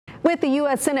With the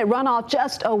U.S. Senate runoff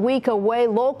just a week away,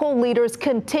 local leaders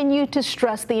continue to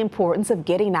stress the importance of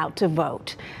getting out to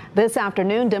vote. This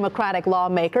afternoon, Democratic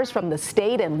lawmakers from the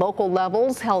state and local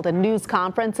levels held a news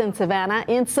conference in Savannah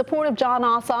in support of Jon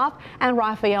Ossoff and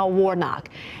Raphael Warnock.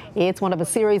 It's one of a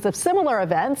series of similar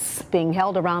events being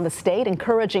held around the state,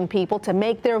 encouraging people to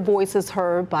make their voices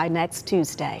heard by next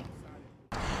Tuesday.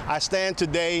 I stand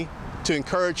today to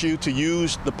encourage you to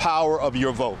use the power of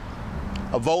your vote.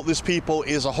 A voteless people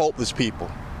is a hopeless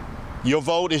people. Your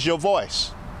vote is your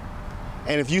voice.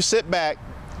 And if you sit back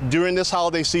during this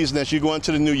holiday season as you go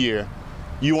into the new year,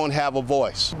 you won't have a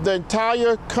voice. The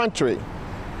entire country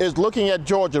is looking at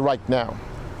Georgia right now.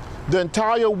 The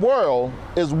entire world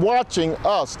is watching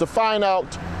us to find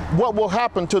out what will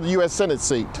happen to the U.S. Senate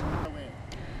seat.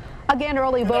 Again,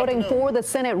 early voting for the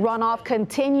Senate runoff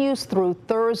continues through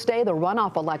Thursday. The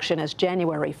runoff election is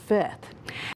January 5th.